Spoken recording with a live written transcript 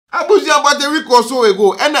Abuja about a week or so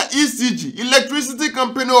ago, and ECG, Electricity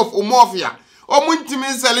Company of Umofia,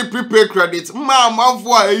 Omuntimi selling prepaid credits, for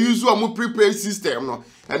a usual prepaid system. No,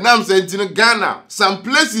 and I'm saying in Ghana, some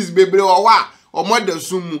places baby or more than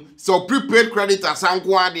sumu, so prepaid credit as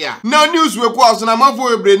Sankwadia. Now news will cause an amount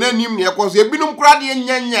for a brain and him because you've been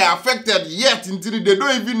affected yet until they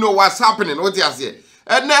don't even know what's happening. What you say?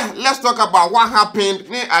 And now let's talk about what happened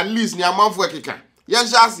at least near Mount Wekika.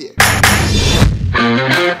 Yes, I see.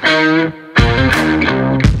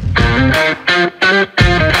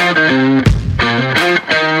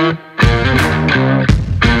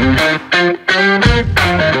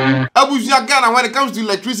 Abuja Ghana, when it comes to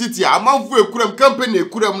electricity, I'm out for a company,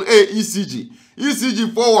 ECG.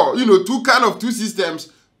 ECG for, two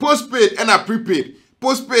systems, postpaid and a prepaid.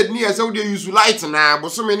 Postpaid near so they use light now,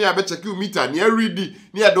 but so many I bet check you meter near ready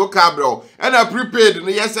near do cabro. And a prepaid,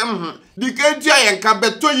 yes, the country and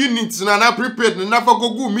cabet 2 units and a prepaid and a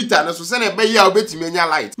go meter and so send a bay out bet me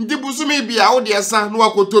light. The busumi be out there, son, no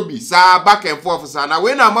cotobi, sa back and forth, son.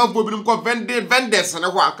 When I'm out for them vendors and a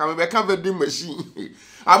walk, I'm a covered machine.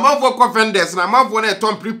 I'm out for vendors and I'm out for a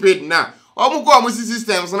ton prepaid now. Omuko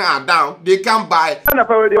systems are down, they can buy. And a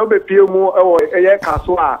power the OBP more a year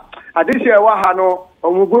castle. Adisha wahano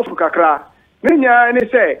omugofu kakra ninya any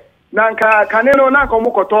say nanka kanelo na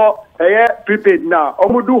komukoto prepaid na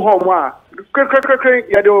omudu home a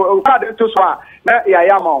ya do card to so na ya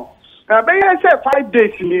yama be say 5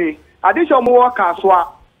 days ni adisha omu work aswa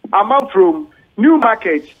amount from new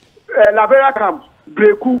market Lavera camp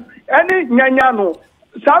breku any nyanya no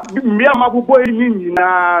sa mbia mabubo ni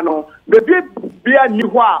na no bebi bia ni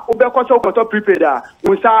ho a obekoso koto prepaid a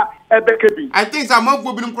musa ebekebi. I think some of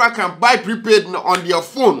people can buy prepaid on their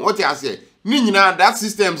phone. What you say? Nina that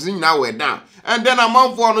systems now were down, and then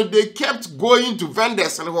among for they kept going to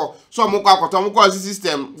vendors and go. So muka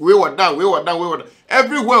system we were down.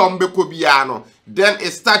 Everywhere on Bekobiano. Then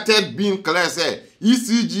it started being clear. Say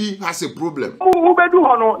ECG has a problem. Ubedu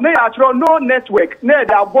hono ne actually no network. Ne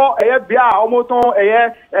da bo bia omoton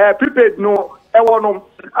prepaid no. Ewonom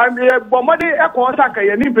and bomade ekonsa ka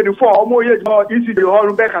ye ni 24 omo ye no ECG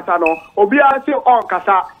ho be kasa no obi a se on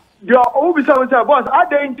kasa the obi say boss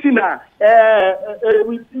adentina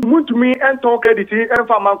mutumi ento credit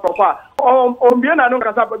enfa man profa ombie na no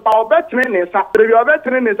kasa ba obetre ne sa be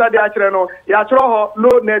obetre ne sa de akere no ya akere ho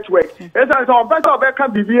low network esa so better obeka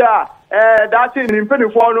bibia that in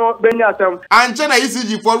 24 no benyasem and China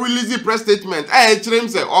ECG for releasing press statement him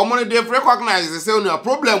say omo dey recognize say no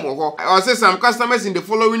problem or say some customers in the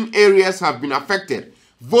following areas have been affected: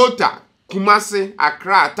 Volta, Kumasi,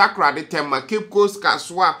 Accra, Takrady, Tema, Cape Coast,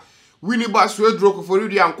 Kaswa, Winneba, Swedroko,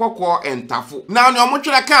 Foridi, and Koko, and Tafu. Now, no much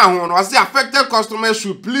was the affected customers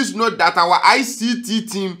should please note that our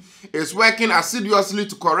ICT team is working assiduously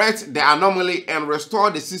to correct the anomaly and restore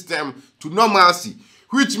the system to normalcy,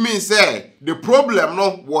 which means the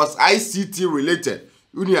problem was ICT related.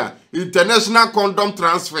 International condom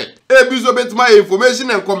transfer. My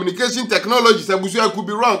information and communication technologies could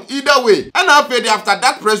be wrong either way. And after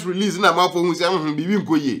that press release, in a month for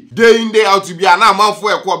day in day out to be an amount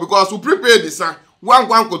for a call because we prepared this one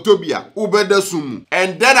kotobia ubeda sumu.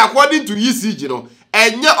 And then according to ECG,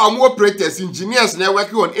 and yet more operators, engineers now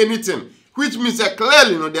working on anything. Which means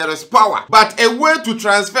clearly there is power, but a way to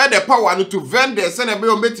transfer the power to vendors and a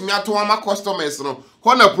to customers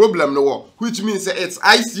a problem which means it's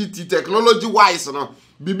ICT technology wise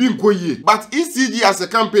but ECG as a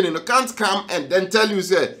company can't come and then tell you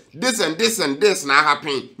say this and this and this now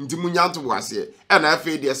happen and I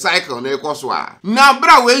feel the cycle now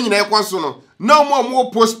bra we no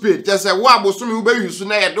more postpaid just say wabo so me be use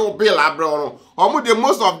na do bill abro no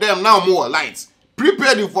most of them now more lights.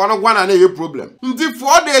 Prepared for no one and a problem. Until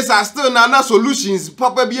 4 days are still na solutions.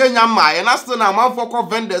 Papa be and still na man for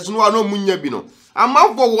vendors no munyabino. A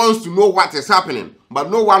man for wants to know what is happening,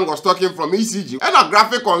 but no one was talking from ECG. And a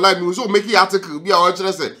graphic online news will make the article be our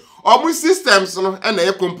say. Our systems and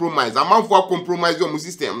a compromise. A man for compromise your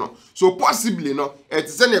system so possibly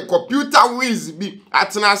it's a computer ways be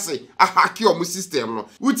at say a hack your system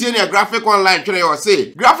Which any graphic online or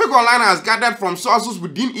say graphic online has gathered from sources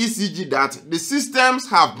within ECG that the systems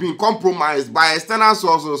have been compromised by external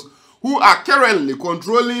sources who are currently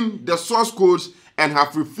controlling the source codes and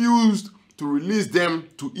have refused to release them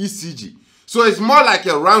to ECG. So it's more like a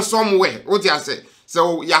ransomware. What you say?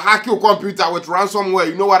 So you hack your computer with ransomware,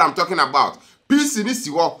 you know what I'm talking about. PC this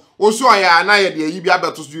also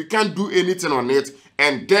you can't do anything on it,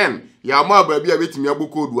 and then your mobile be a bit me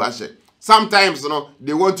code washe. Sometimes,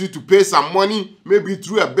 they want you to pay some money, maybe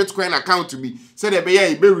through a Bitcoin account to be. Say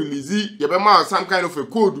they be release, you be some kind of a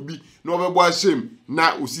code to be. No be shame.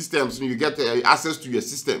 Now systems, you get access to your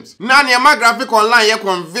systems. Now the Magraheb online, you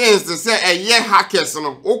convinced to say a year hackers,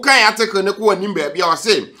 okay, I take a nimbe be our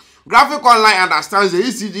same. Graphic Online understands the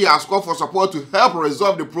ECG has called for support to help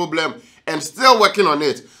resolve the problem and still working on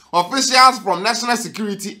it. Officials from National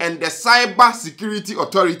Security and the Cyber Security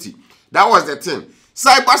Authority, that was the thing.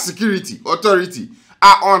 Cyber Security Authority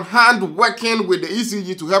are on hand working with the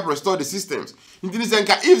ECG to help restore the systems. If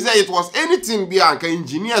there it was anything be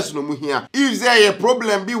engineers no here, if there a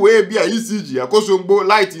problem be where be a ECG, a cosumbo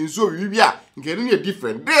light in so we be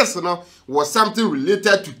different. This was something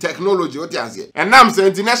related to technology. And now I'm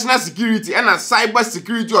saying the National Security and a Cyber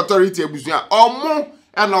Security Authority and for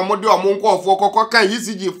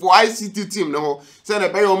ECG for ICT team no send a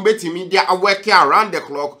bay media working around the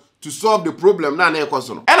clock to solve the problem na na and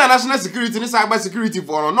a National Security and Cyber Security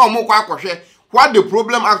for no more what the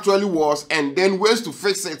problem actually was and then ways to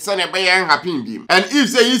fix it send a bay happy in him. And if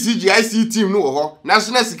say ECG ICT team no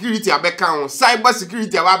National Security abeka Cyber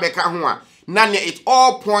Security abeka nanya it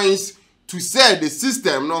all points to say the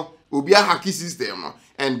system no will be a hacky system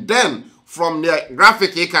and then from the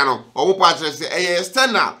graphic say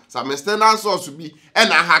external some external source to be and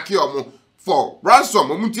a hacky for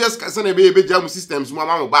ransom systems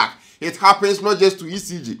back. It happens not just to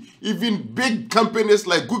ECG, even big companies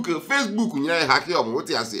like Google, Facebook,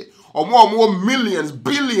 or more millions,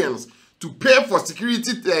 billions to pay for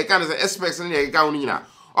security kind of aspects in the account.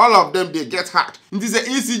 All of them they get hacked. This is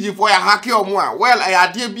ECG for a hacker or more. Well, I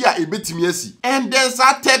idea be a bit messy. And then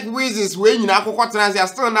some tech whizzes when you are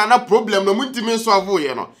still no problem. No multi solve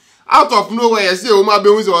out of nowhere, you say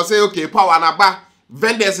or say okay, power na ba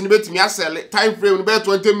vendors in bit me sell time frame about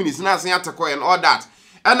 20 minutes now say and all that.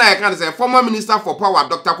 And I can say former minister for power,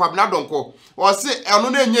 Dr. Kwabena Donko, or say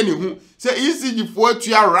say ECG for to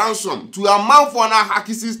your ransom to amount for na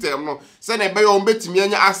hacky system no. Say na be on bet me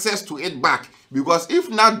access to it back. Because if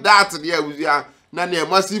not that, there will be a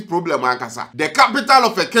massive problem. The capital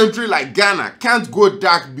of a country like Ghana can't go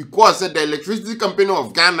dark because the electricity company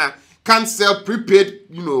of Ghana can't sell prepaid,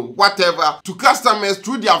 whatever, to customers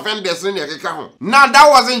through their vendors in the Now, that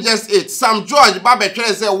wasn't just it. Some George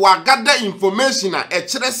Babachere said, we gather information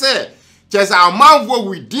just a month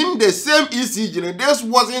within the same ECG. This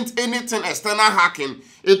wasn't anything external hacking.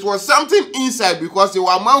 It was something inside because it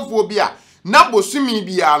was manphobia.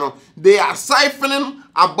 They are siphoning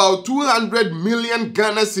about 200 million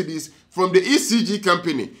Ghana cedis from the ECG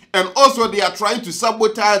company. And also they are trying to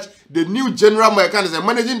sabotage the new general mechanism,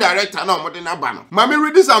 managing director now. Mami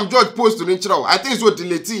read this George post to Ninchero. I think it's what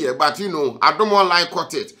delete here, but I don't want line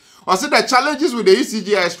cut it. I said the challenges with the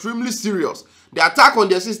ECG are extremely serious. The attack on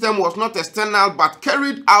the system was not external but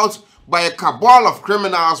carried out by a cabal of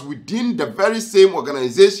criminals within the very same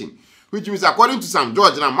organization. Which means according to some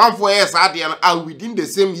George and man for years are within the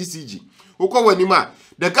same ECG.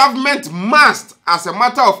 The government must, as a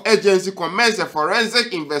matter of urgency, commence a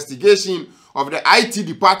forensic investigation of the IT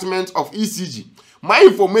department of ECG. My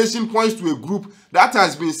information points to a group that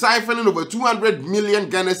has been siphoning over 200 million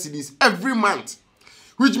Ghana cedis every month.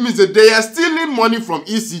 Which means that they are stealing money from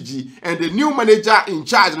ECG and the new manager in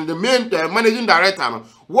charge and the main managing director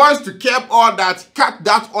wants to keep all that, cut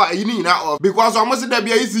that off because almost there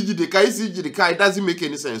be a ECG the car, it doesn't make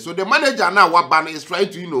any sense. So the manager now what banner is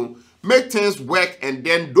trying to make things work, and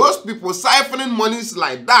then those people siphoning monies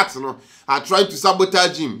like that are trying to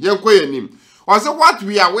sabotage him. Also, what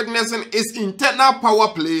we are witnessing is internal power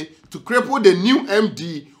play to cripple the new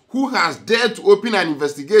MD who has dared to open an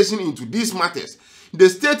investigation into these matters. The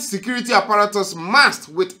state security apparatus must,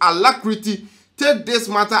 with alacrity, take this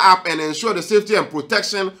matter up and ensure the safety and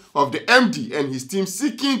protection of the MD and his team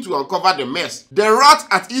seeking to uncover the mess. The rot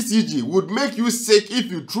at ECG would make you sick if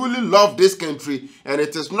you truly love this country, and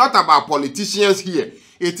it is not about politicians here.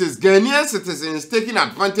 It is Ghanaian citizens taking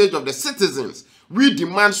advantage of the citizens. We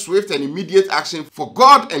demand swift and immediate action for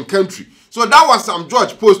God and country. So that was some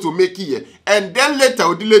George post to make here, and then later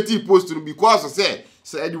Odileti post to because I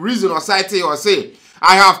said the reason or cite or say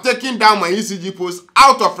I have taken down my ECG post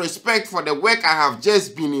out of respect for the work I have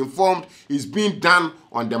just been informed is being done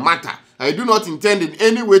on the matter. I do not intend in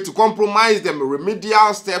any way to compromise the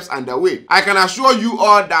remedial steps underway. I can assure you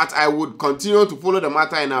all that I would continue to follow the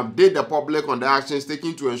matter and update the public on the actions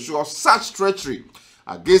taken to ensure such treachery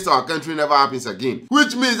against our country never happens again.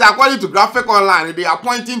 Which means, according to Graphic Online, they are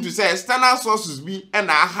pointing to say external sources be and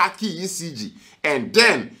a hacky ECG. And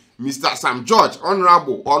then Mr. Sam George,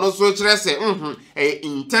 Honorable, or also say a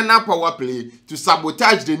internal power play to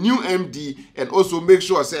sabotage the new MD and also make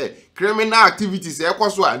sure say criminal activities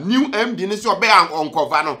new MD ne so be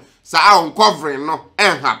uncover no sa uncovering no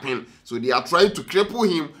happen. So they are trying to cripple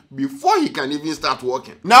him before he can even start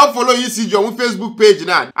working. Now follow ECG on Facebook page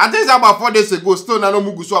now. I think about 4 days ago, still na no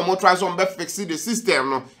mugu so I'm try some be fix the system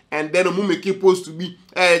no, and then we make it supposed to be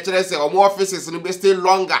say more offices and be stay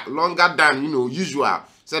longer than usual.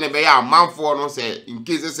 Say be a man for no say in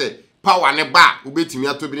case say power ne ba ubetimi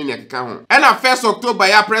atobini ne keka ho. And na 1st October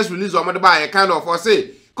ya press release o mo de ba kind of for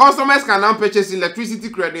say customers can now purchase electricity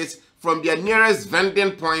credits from their nearest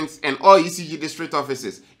vending points and all ECG district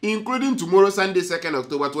offices, including tomorrow, Sunday, 2nd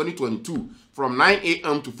October 2022, from 9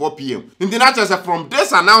 a.m. to 4 p.m. In the natural, from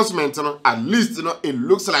this announcement, at least, it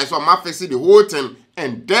looks like so I'm fixing the whole thing,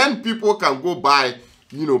 and then people can go buy,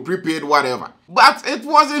 prepaid whatever. But it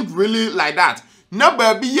wasn't really like that. No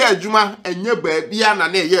baby yeah juma and your baby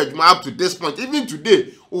and yeah juma up to this point. Even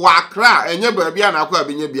today, wakra and your baby and akwa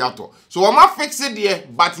binye biato. So I'm not fixing there,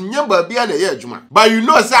 but your baby and yeah juma. But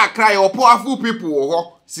say I cry or powerful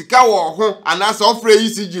people sika wo and as offer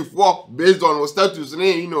ECG for based on status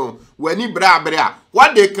when he bra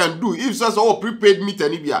what they can do if so prepaid meter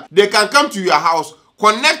nibia, they can come to your house,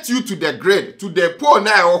 connect you to the grid, to the pole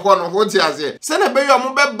now or what you say. Send a baby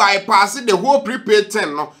mobile bypass the whole prepaid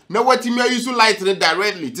 10 no. Now what you use lightning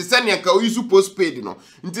directly to send your use postpaid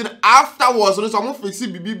until afterwards no some fix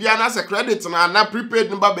BB as a credit and prepaid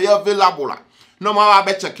number be available. No matter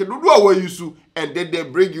bet check do what you and then they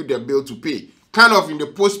bring you the bill to pay. Kind of in the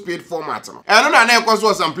postpaid format. I don't know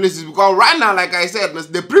because some places because right now, like I said,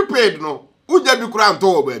 the prepaid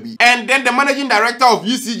baby. And then the managing director of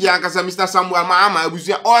ECG, Mr. Samuel Mahama,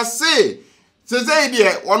 or say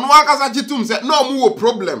there, on Wakasachitum said, no more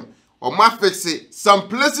problem. Or my fix some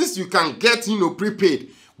places you can get, prepaid.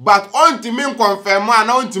 But on to mean confirm,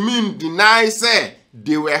 on to mean deny, say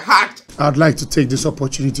they were hacked. I'd like to take this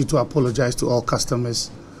opportunity to apologize to all customers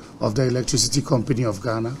of the Electricity Company of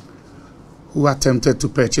Ghana who attempted to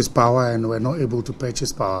purchase power and were not able to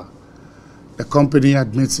purchase power. The company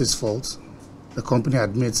admits its faults. The company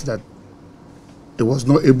admits that it was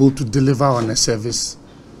not able to deliver on a service.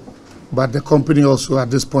 But the company also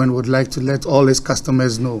at this point would like to let all its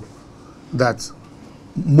customers know that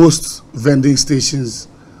most vending stations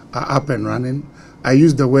are up and running. I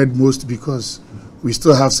use the word most because we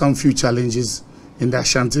still have some few challenges in the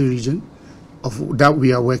Ashanti region that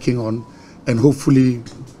we are working on, and hopefully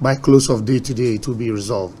by close of day today it will be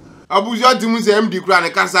resolved. Abuja Timu say MD kura ne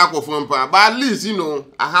kasa akofo mpa, but at least it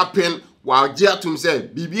happen while Jatum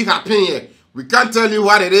said BB happen here. We can't tell you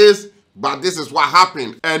what it is, but this is what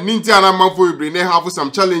happened. And Ninti and Amafo bring they have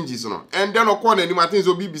some challenges, and then okwane ni Martin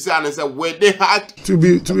so BB say and say where they had to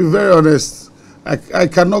be very honest, I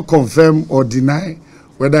cannot confirm or deny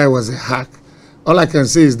whether it was a hack. All I can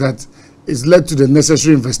say is that it's led to the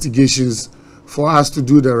necessary investigations for us to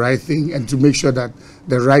do the right thing and to make sure that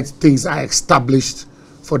the right things are established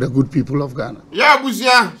for the good people of Ghana. Yeah,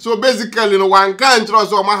 Busia. So basically, one can't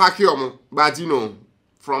trust on Magraheb, but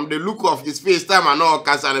from the look of his face, time and all,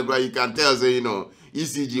 you can tell, say,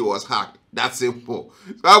 ECG was hacked. That's simple.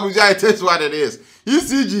 So Abuja, it is what it is.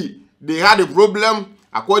 ECG, they had a problem,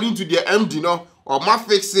 according to their MD, or ma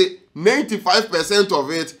fix it 95% of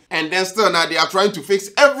it, and then still now they are trying to fix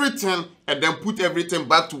everything and then put everything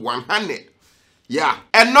back to 100. Yeah,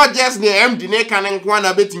 and not just the MD ne can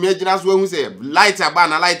nkwana betimi agina so hu say light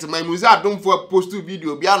abana light my musa don for post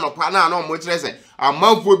video bia no pa na no mo kire say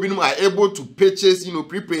amanfo binum are able to purchase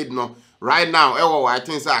prepaid right now I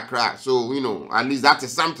think say Accra, so at least that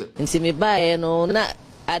is something. Nti me buy na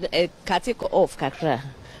cut it off kakra,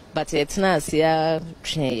 but it's na sia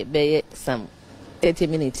be some 30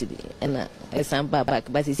 minutes and some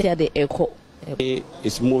back, but it's here the echo.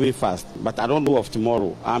 It's moving fast, but I don't know of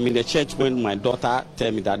tomorrow. I'm in the church when my daughter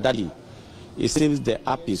tell me that, Daddy, it seems the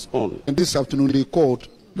app is on. And this afternoon they called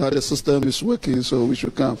that the system is working, so we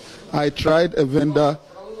should come. I tried a vendor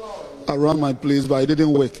around my place, but it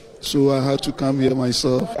didn't work, so I had to come here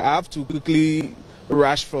myself. I have to quickly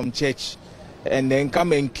rush from church and then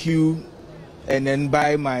come and queue and then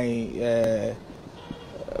buy my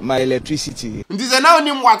electricity. This is now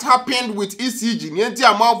what happened with ECG.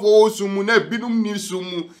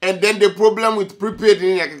 And then the problem with prepaid.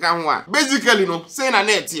 Basically, saying a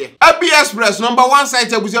net here. AB Express #1 site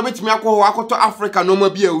to Africa no more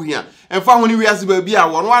be here. And for when we as baby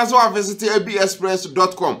one so visit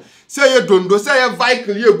abexpress.com. Say you don't do say a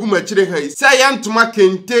vehicle you go machire. Say yantuma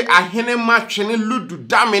kente ahene matchene ludu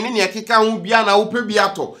dame ni yakika hu bia na upe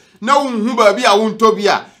biato. Na hu baby a wonto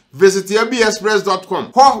bia. visit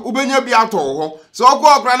abexpress.com. Ho ubenya bi ato ho. So go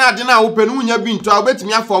okra na ade na wo pe no nya bi nto a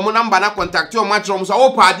obetimi afom number na contact your match rom so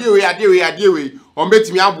wo pa ade we on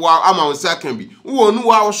betimi aboa ama won second bi. Wo nu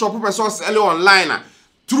wa shop person sell online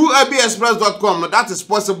through abexpress.com. No, that is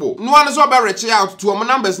possible. No one is about reach out to our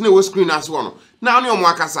numbers na we screen as one. Now ni omo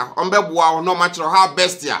akasa on be boa no match how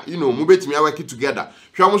best ya, you know, mu betimi work together.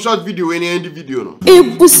 Hwa mo short video any end video no.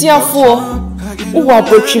 Ebusiafo uwa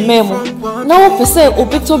bochimemo na wo pese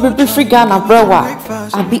obeto bebe free Ghana brewa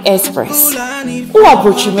Abi Express. Uwa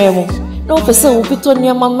bochimemo na wo pese obeto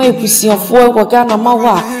niama ma ebusiafo wo Ghana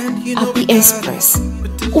mawa Abi Express.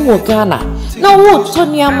 Uwo Ghana na wo to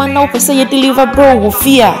niama na wo pese ye deliver bro wo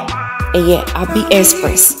fia eye Abi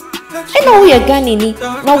Express. Ena wo ye Ghana ni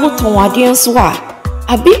na wo ton ade nso a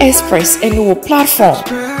Abi Express ene wo platform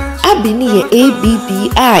Abi ni ye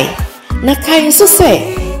ABBI na kai so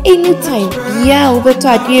say anytime yeah ubeto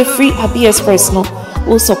ade free Abi Express no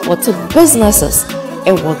will support businesses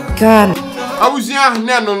e wo Ghana. Abuzia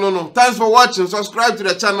no. Thanks for watching. Subscribe to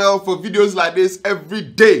the channel for videos like this every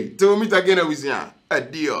day. Till we meet again, Abuzia.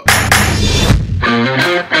 Adios.